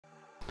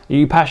Are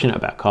you passionate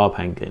about carp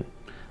angling?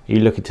 Are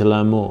you looking to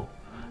learn more?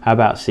 How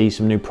about see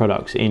some new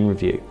products in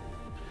review?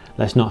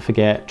 Let's not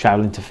forget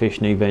traveling to fish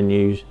new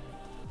venues.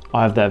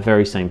 I have that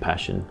very same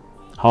passion.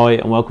 Hi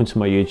and welcome to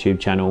my YouTube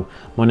channel.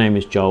 My name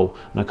is Joel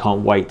and I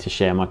can't wait to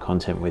share my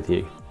content with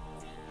you.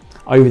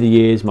 Over the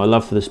years, my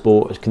love for the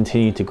sport has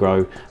continued to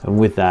grow, and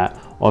with that,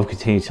 I've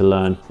continued to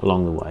learn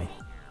along the way.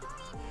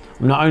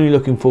 I'm not only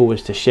looking forward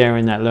to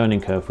sharing that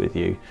learning curve with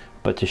you,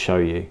 but to show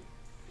you.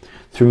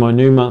 Through my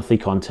new monthly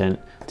content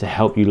to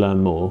help you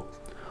learn more,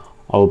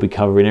 I will be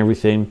covering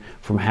everything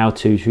from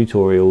how-to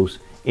tutorials,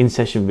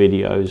 in-session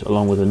videos,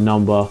 along with a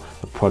number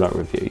of product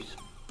reviews.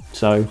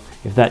 So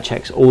if that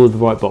checks all of the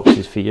right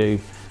boxes for you,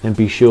 then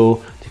be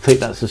sure to click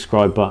that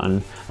subscribe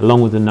button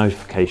along with the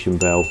notification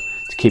bell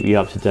to keep you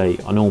up to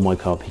date on all my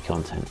carpy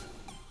content.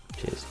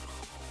 Cheers.